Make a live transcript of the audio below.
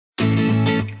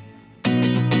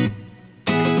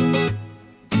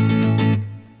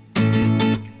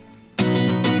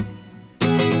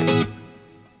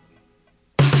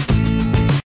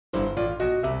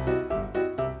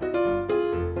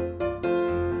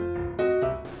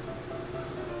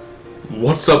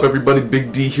What's up, everybody?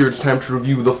 Big D here. It's time to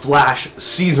review The Flash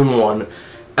Season 1,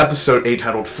 Episode 8,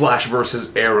 titled Flash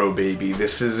vs. Arrow, baby.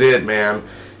 This is it, man.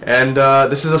 And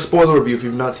this is a spoiler review. If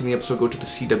you've not seen the episode, go to the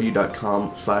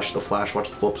cw.com/theflash. Watch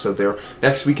the full episode there.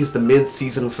 Next week is the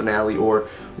mid-season finale, or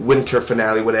winter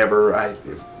finale, whatever,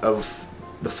 of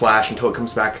The Flash until it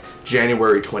comes back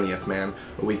January 20th, man.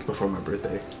 A week before my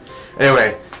birthday.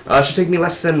 Anyway, it should take me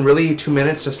less than really 2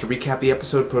 minutes just to recap the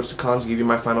episode, pros and cons, give you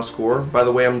my final score. By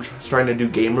the way, I'm starting to do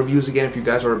game reviews again. If you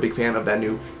guys are a big fan of that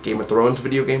new Game of Thrones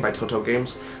video game by Telltale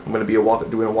Games, I'm going to be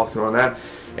doing a walkthrough on that.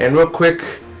 And real quick,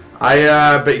 I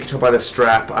bet you can tell by the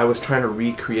strap, I was trying to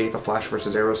recreate the Flash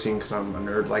vs. Arrow scene because I'm a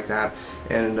nerd like that.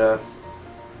 And,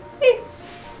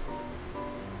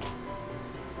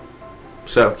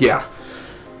 so, yeah.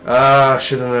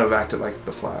 Shouldn't have acted like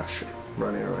the Flash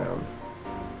running around.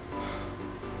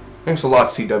 Thanks a lot,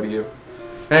 CW.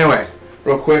 Anyway,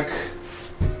 real quick,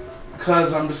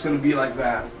 because I'm just going to be like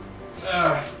that.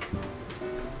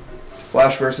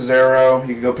 Flash vs. Arrow,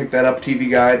 you can go pick that up, TV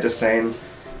Guide, just saying.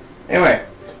 Anyway,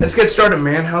 let's get started,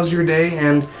 man. How's your day?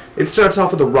 And it starts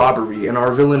off with a robbery, and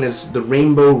our villain is the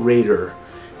Rainbow Raider.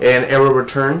 And Arrow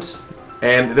returns,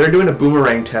 and they're doing a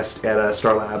boomerang test at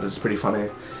Star Labs. It's pretty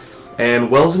funny.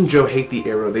 And Wells and Joe hate the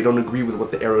Arrow. They don't agree with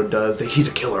what the Arrow does. He's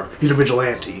a killer. He's a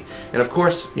vigilante. And of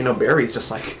course, you know, Barry's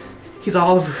just like, he's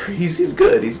Oliver. He's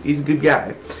good. He's a good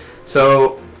guy.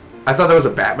 So I thought that was a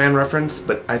Batman reference,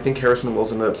 but I think Harrison and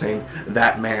Wells ended up saying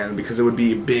that man because it would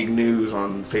be big news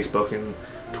on Facebook and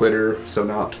Twitter. So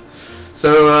not.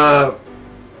 So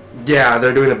yeah,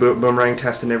 they're doing a boomerang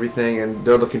test and everything, and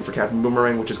they're looking for Captain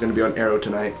Boomerang, which is going to be on Arrow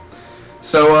tonight.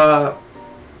 So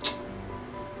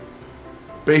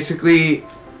basically,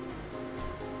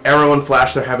 Arrow and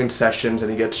Flash, they're having sessions,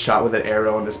 and he gets shot with an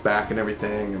arrow in his back and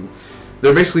everything, and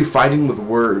they're basically fighting with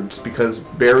words because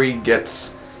Barry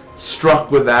gets struck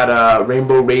with that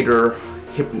Rainbow Raider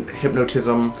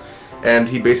hypnotism, and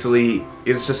he basically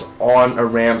is just on a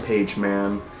rampage,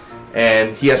 man.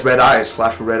 And he has red eyes,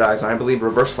 Flash with red eyes, and I believe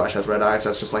Reverse Flash has red eyes.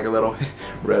 That's just like a little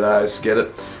red eyes, get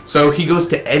it? So he goes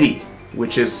to Eddie,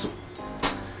 which is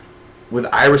with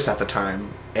Iris at the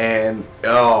time. And,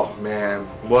 oh man,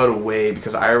 what a way,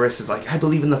 because Iris is like, I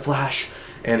believe in the Flash,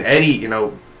 and Eddie, you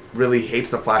know, really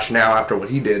hates the Flash now after what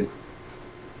he did.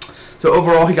 So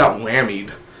overall, he got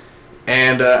whammied.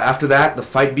 And after that, the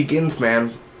fight begins,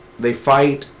 man. They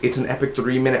fight. It's an epic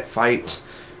 3-minute fight.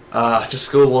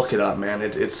 Just go look it up, man.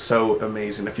 It's so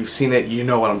amazing. If you've seen it, you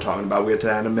know what I'm talking about. We'll get to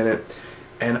that in a minute.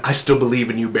 And I still believe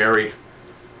in you, Barry.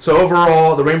 So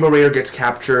overall, the Rainbow Raider gets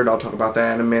captured. I'll talk about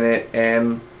that in a minute.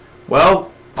 And, well,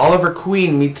 Oliver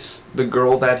Queen meets the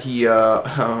girl that he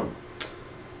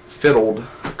fiddled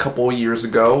a couple years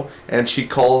ago, and she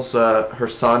calls her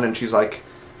son, and she's like,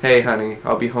 hey honey,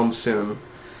 I'll be home soon.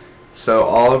 So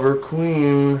Oliver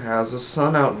Queen has a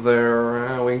son out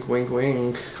there. Wink wink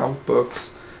wink. Comic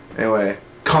books. Anyway,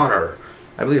 Connor,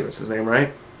 I believe that's his name,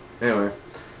 right? Anyway,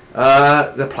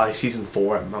 they're probably season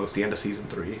 4 at most, the end of season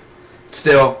 3.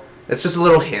 Still, it's just a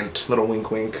little hint, little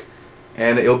wink wink,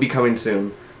 and it'll be coming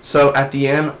soon. So at the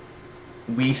end,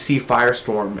 we see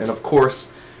Firestorm, and of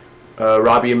course,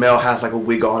 Robbie Amell has like a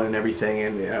wig on and everything,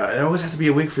 and there always has to be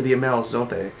a wig for the Amells,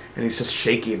 don't they? And he's just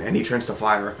shaking, and he turns to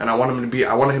fire, and I wanted him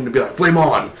to be like, flame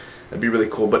on! That'd be really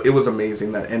cool. But it was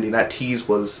amazing, that ending. That tease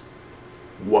was,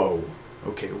 whoa,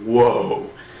 okay,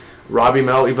 whoa. Robbie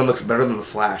Amell even looks better than the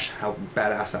Flash. How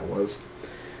badass that was.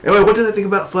 Anyway, what did I think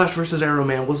about Flash vs. Arrow,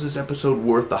 man? Was this episode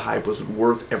worth the hype? Was it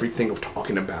worth everything of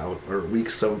talking about, or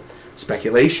weeks of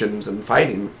speculations and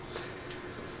fighting?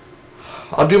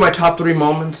 I'll do my top 3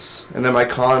 moments and then my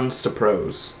cons to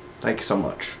pros. Thank you so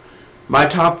much. My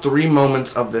top 3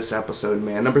 moments of this episode,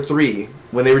 man. Number 3,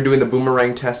 when they were doing the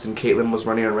boomerang test and Caitlin was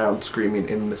running around screaming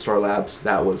in the Star Labs.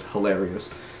 That was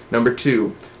hilarious. Number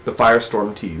 2, the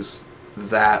Firestorm tease.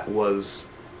 That was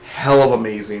hell of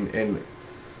amazing, and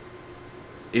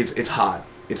it's hot.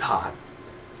 It's hot.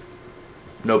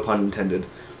 No pun intended.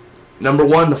 Number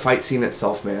 1, the fight scene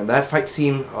itself, man. That fight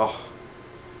scene, oh,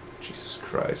 Jesus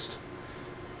Christ.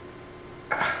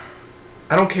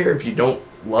 I don't care if you don't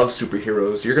love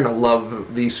superheroes. You're going to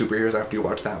love these superheroes after you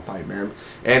watch that fight, man.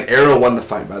 And Arrow won the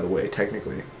fight, by the way,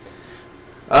 technically.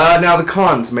 Now the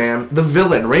cons, man. The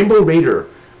villain, Rainbow Raider.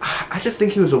 I just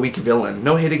think he was a weak villain.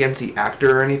 No hate against the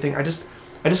actor or anything. I just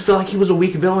feel like he was a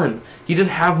weak villain. He didn't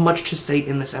have much to say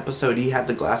in this episode. He had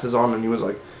the glasses on and he was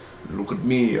like, look at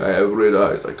me, I have red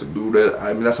eyes, I can do red.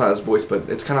 I mean, that's not his voice, but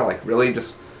it's kind of like, really,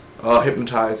 just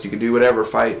hypnotized, you can do whatever,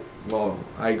 fight. Well,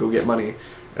 I go get money.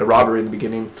 A robbery in the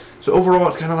beginning. So overall,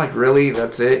 it's kind of like, really,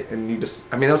 that's it? And you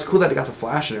just, I mean, that was cool that they got the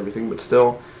Flash and everything, but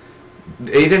still,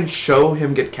 they didn't show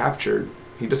him get captured.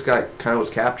 He just got kind of was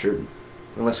captured,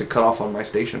 unless it cut off on my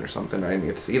station or something. I didn't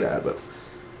get to see that, but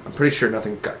I'm pretty sure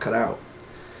nothing got cut out.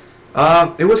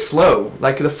 It was slow.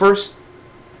 Like the first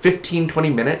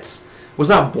 15-20 minutes was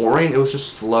not boring. It was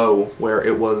just slow, where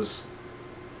it was.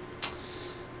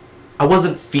 I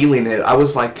wasn't feeling it. I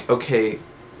was like, okay,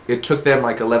 it took them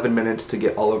like 11 minutes to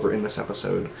get Oliver in this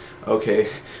episode. Okay,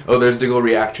 oh, there's Diggle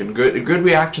reaction. Good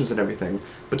reactions and everything.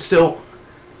 But still,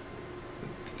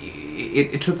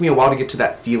 it took me a while to get to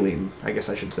that feeling, I guess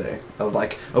I should say, of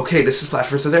like, okay, this is Flash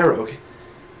versus Arrow. Okay,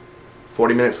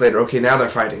 40 minutes later, okay, now they're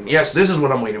fighting. Yes, this is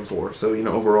what I'm waiting for. So, you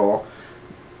know, overall.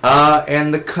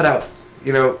 And the cutout,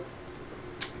 you know,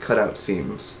 cutout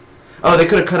scenes. Oh, they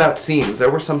could have cut out scenes. There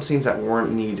were some scenes that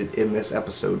weren't needed in this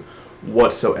episode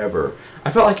whatsoever. I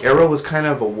felt like Arrow was kind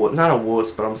of not a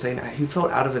wuss, but I'm saying he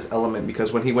felt out of his element,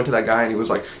 because when he went to that guy and he was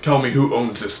like, tell me who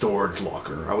owns this storage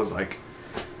locker, I was like,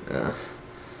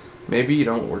 maybe you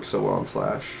don't work so well on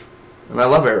Flash. And I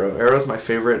love Arrow. Arrow's my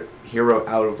favorite hero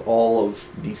out of all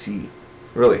of DC.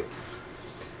 Really.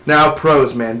 Now,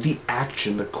 pros, man. The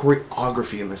action, the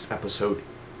choreography in this episode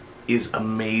is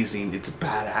amazing. It's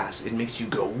badass. It makes you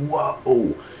go,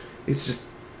 whoa. It's just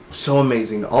so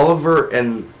amazing. Oliver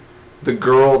and the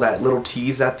girl, that little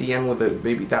tease at the end with the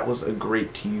baby, that was a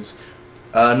great tease.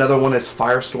 Another one is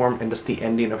Firestorm, and just the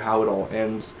ending of how it all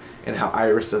ends, and how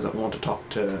Iris doesn't want to talk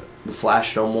to the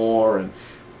Flash no more, and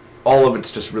all of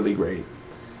it's just really great.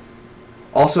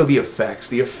 Also, the effects.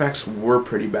 The effects were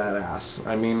pretty badass.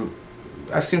 I mean,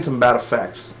 I've seen some bad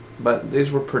effects, but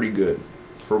these were pretty good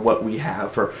for what we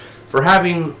have. For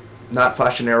having not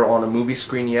Flash and Arrow on a movie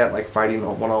screen yet, like fighting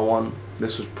one-on-one,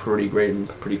 this was pretty great and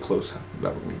pretty close that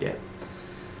we're going to get.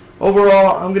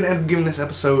 Overall, I'm going to end up giving this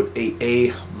episode a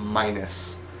A-.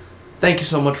 Thank you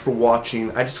so much for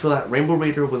watching. I just feel that Rainbow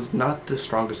Raider was not the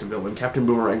strongest villain. Captain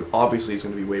Boomerang obviously is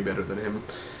going to be way better than him.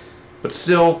 But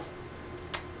still,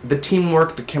 the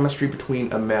teamwork, the chemistry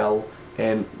between Amel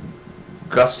and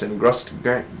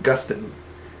Gustin,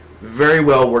 very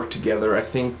well worked together. I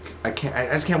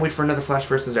just can't wait for another Flash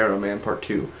vs. Arrow, man, part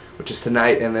 2, which is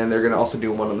tonight, and then they're going to also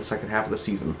do one on the second half of the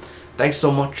season. Thanks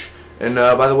so much. And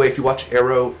by the way, if you watch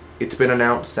Arrow, it's been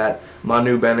announced that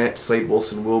Manu Bennett, Slade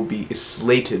Wilson, is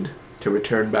slated to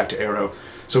return back to Arrow.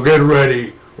 So get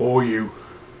ready, all you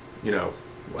know,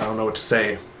 I don't know what to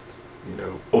say. You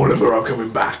know, Oliver, I'm coming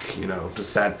back. You know,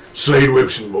 just that Slade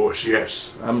Wilson voice.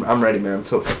 Yes, I'm ready, man.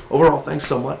 So overall, thanks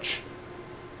so much.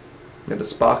 May the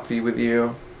Spock be with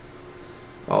you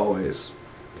always.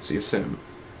 See you soon.